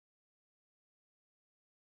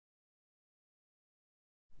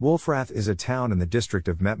Wülfrath is a town in the district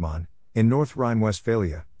of Mettmann, in North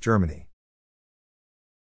Rhine-Westphalia, Germany.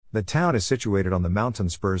 The town is situated on the mountain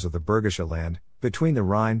spurs of the Bergische Land, between the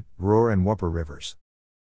Rhine, Ruhr and Wupper rivers.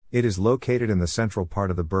 It is located in the central part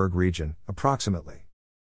of the Berg region, approximately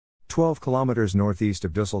 12 kilometers northeast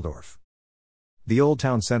of Düsseldorf. The old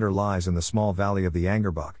town center lies in the small valley of the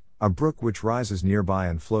Angerbach, a brook which rises nearby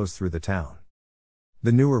and flows through the town.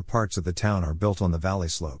 The newer parts of the town are built on the valley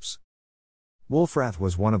slopes. Wülfrath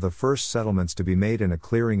was one of the first settlements to be made in a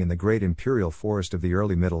clearing in the great Imperial forest of the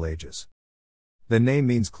early Middle Ages. The name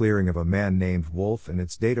means clearing of a man named Wolf, and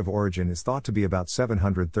its date of origin is thought to be about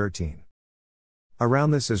 713.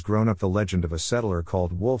 Around this has grown up the legend of a settler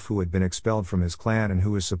called Wolf who had been expelled from his clan and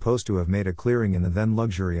who is supposed to have made a clearing in the then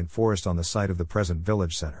luxuriant forest on the site of the present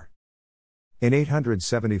village center. In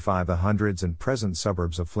 875 the hundreds and present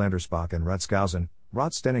suburbs of Flandersbach and Rotskausen,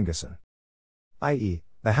 Rotstenningassen, i.e.,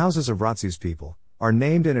 the houses of Rotsi's people, are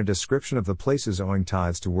named in a description of the places owing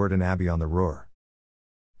tithes to Werden Abbey on the Ruhr.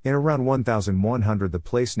 In around 1100 the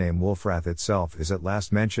place name Wülfrath itself is at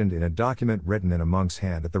last mentioned in a document written in a monk's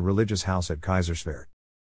hand at the religious house at Kaiserswerth.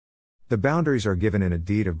 The boundaries are given in a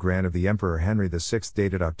deed of grant of the Emperor Henry VI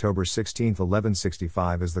dated October 16,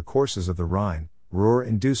 1165 as the courses of the Rhine, Ruhr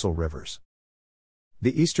and Düssel rivers.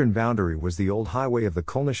 The eastern boundary was the old highway of the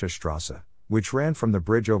Kölnische Strasse, which ran from the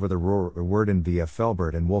bridge over the Ruhr Werden via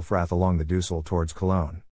Felbert and Wülfrath along the Düssel towards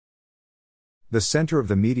Cologne. The center of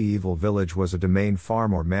the medieval village was a domain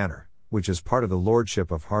farm or manor, which as part of the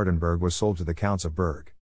lordship of Hardenberg was sold to the Counts of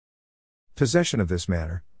Berg. Possession of this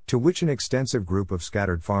manor, to which an extensive group of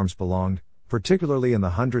scattered farms belonged, particularly in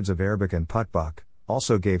the hundreds of Erbach and Puttbach,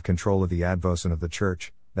 also gave control of the advocacy of the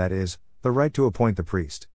church, that is, the right to appoint the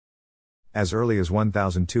priest. As early as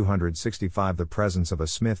 1265 the presence of a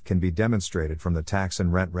smith can be demonstrated from the tax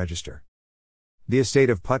and rent register. The estate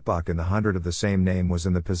of Puttbach in the hundred of the same name was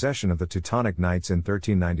in the possession of the Teutonic Knights in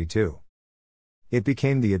 1392. It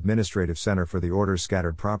became the administrative center for the order's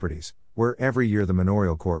scattered properties, where every year the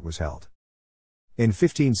manorial court was held. In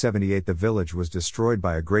 1578 the village was destroyed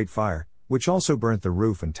by a great fire, which also burnt the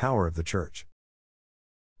roof and tower of the church.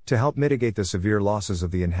 To help mitigate the severe losses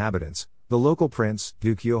of the inhabitants, the local prince,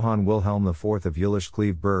 Duke Johann Wilhelm IV of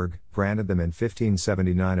Jülich-Cleves-Berg, granted them in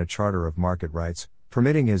 1579 a charter of market rights,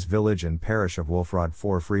 permitting his village and parish of Wülfrath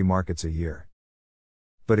 4 free markets a year.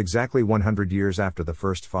 But exactly 100 years after the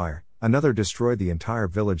first fire, another destroyed the entire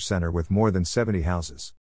village center with more than 70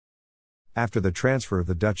 houses. After the transfer of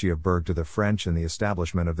the Duchy of Berg to the French and the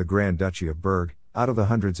establishment of the Grand Duchy of Berg, out of the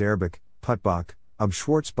hundreds Erbach, Puttbach,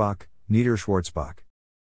 Schwarzbach, Niederschwarzbach,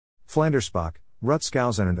 Flandersbach,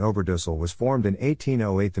 Rotskausen and Oberdüssel was formed in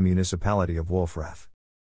 1808 the municipality of Wülfrath.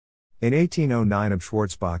 In 1809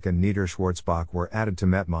 Schwarzbach and Niederschwarzbach were added to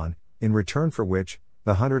Mettmann, in return for which,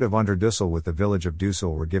 the hundred of Unterdüssel with the village of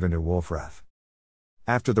Düssel were given to Wülfrath.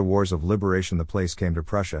 After the Wars of Liberation the place came to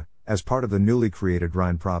Prussia, as part of the newly created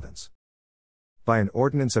Rhine province. By an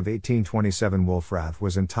ordinance of 1827 Wülfrath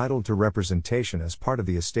was entitled to representation as part of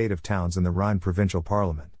the estate of towns in the Rhine provincial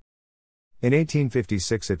parliament. In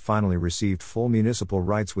 1856 it finally received full municipal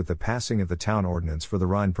rights with the passing of the town ordinance for the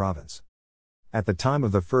Rhine province. At the time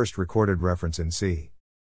of the first recorded reference in c.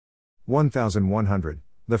 1100,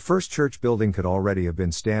 the first church building could already have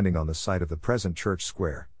been standing on the site of the present church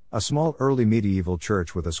square, a small early medieval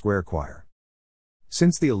church with a square choir.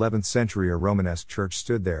 Since the 11th century a Romanesque church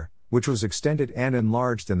stood there, which was extended and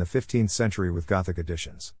enlarged in the 15th century with Gothic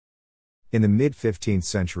additions. In the mid-15th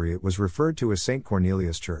century it was referred to as St.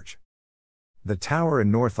 Cornelius Church. The tower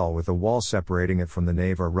and north hall with the wall separating it from the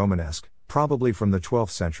nave are Romanesque, probably from the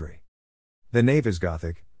 12th century. The nave is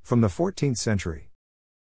Gothic, from the 14th century.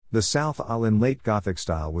 The south aisle in late Gothic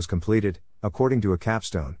style was completed, according to a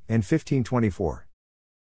capstone, in 1524.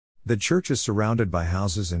 The church is surrounded by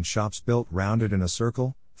houses and shops built round it in a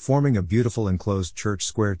circle, forming a beautiful enclosed church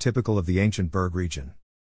square typical of the ancient Berg region.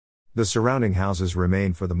 The surrounding houses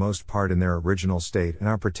remain for the most part in their original state and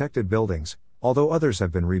are protected buildings, although others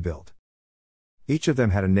have been rebuilt. Each of them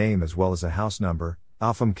had a name as well as a house number: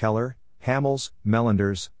 Aufem Keller, Hammels,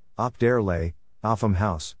 Mellanders, Op der Ley, Aufem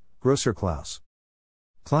Haus, Grosser Klaus,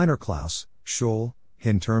 Kleiner Klaus, Scholl,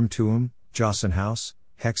 Hinterm Tuum, Jossenhaus,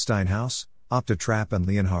 Hecksteinhaus, Op de Trap and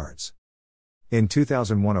Leonhards. In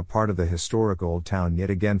 2001 a part of the historic old town yet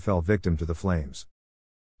again fell victim to the flames.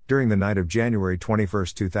 During the night of January 21,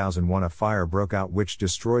 2001 a fire broke out which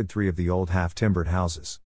destroyed 3 of the old half-timbered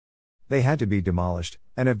houses. They had to be demolished,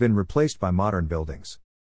 and have been replaced by modern buildings.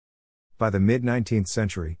 By the mid-19th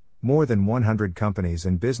century, more than 100 companies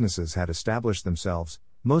and businesses had established themselves,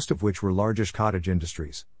 most of which were largish cottage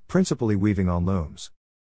industries, principally weaving on looms.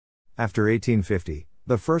 After 1850,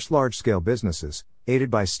 the first large-scale businesses, aided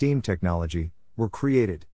by steam technology, were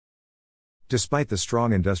created. Despite the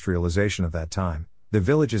strong industrialization of that time, the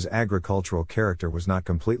village's agricultural character was not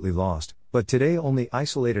completely lost, but today only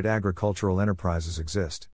isolated agricultural enterprises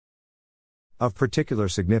exist. Of particular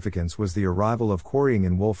significance was the arrival of quarrying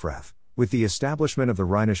in Wülfrath, with the establishment of the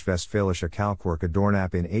Rheinisch-Westfälische Kalkwerke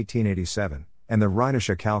Dornap in 1887, and the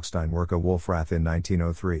Rheinische Kalksteinwerke Wülfrath in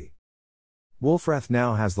 1903. Wülfrath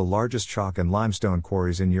now has the largest chalk and limestone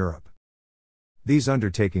quarries in Europe. These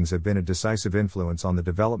undertakings have been a decisive influence on the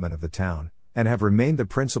development of the town, and have remained the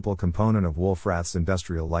principal component of Wülfrath's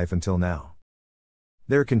industrial life until now.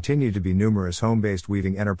 There continue to be numerous home-based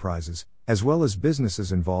weaving enterprises, as well as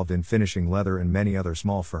businesses involved in finishing leather and many other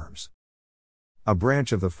small firms. A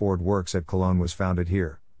branch of the Ford Works at Cologne was founded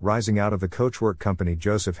here, rising out of the coachwork company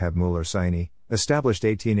Joseph Hebmüller Seine, established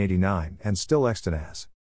 1889 and still extant as.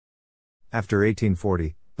 After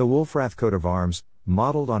 1840, the Wülfrath coat of arms,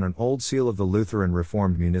 modeled on an old seal of the Lutheran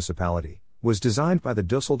Reformed municipality, was designed by the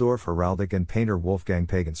Düsseldorf heraldic and painter Wolfgang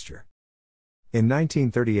Pagenscher. In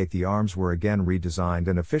 1938 the arms were again redesigned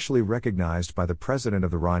and officially recognized by the President of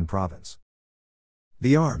the Rhine province.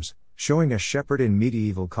 The arms, showing a shepherd in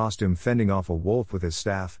medieval costume fending off a wolf with his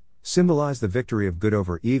staff, symbolize the victory of good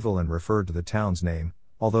over evil and referred to the town's name,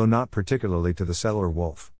 although not particularly to the settler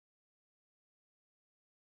wolf.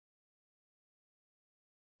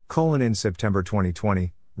 In September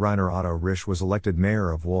 2020, Rainer Otto Risch was elected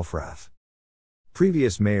mayor of Wülfrath.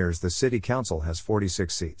 Previous mayors: the city council has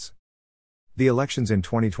 46 seats. The elections in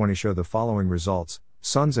 2020 show the following results: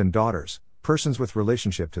 sons and daughters, persons with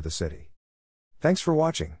relationship to the city. Thanks for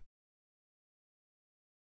watching.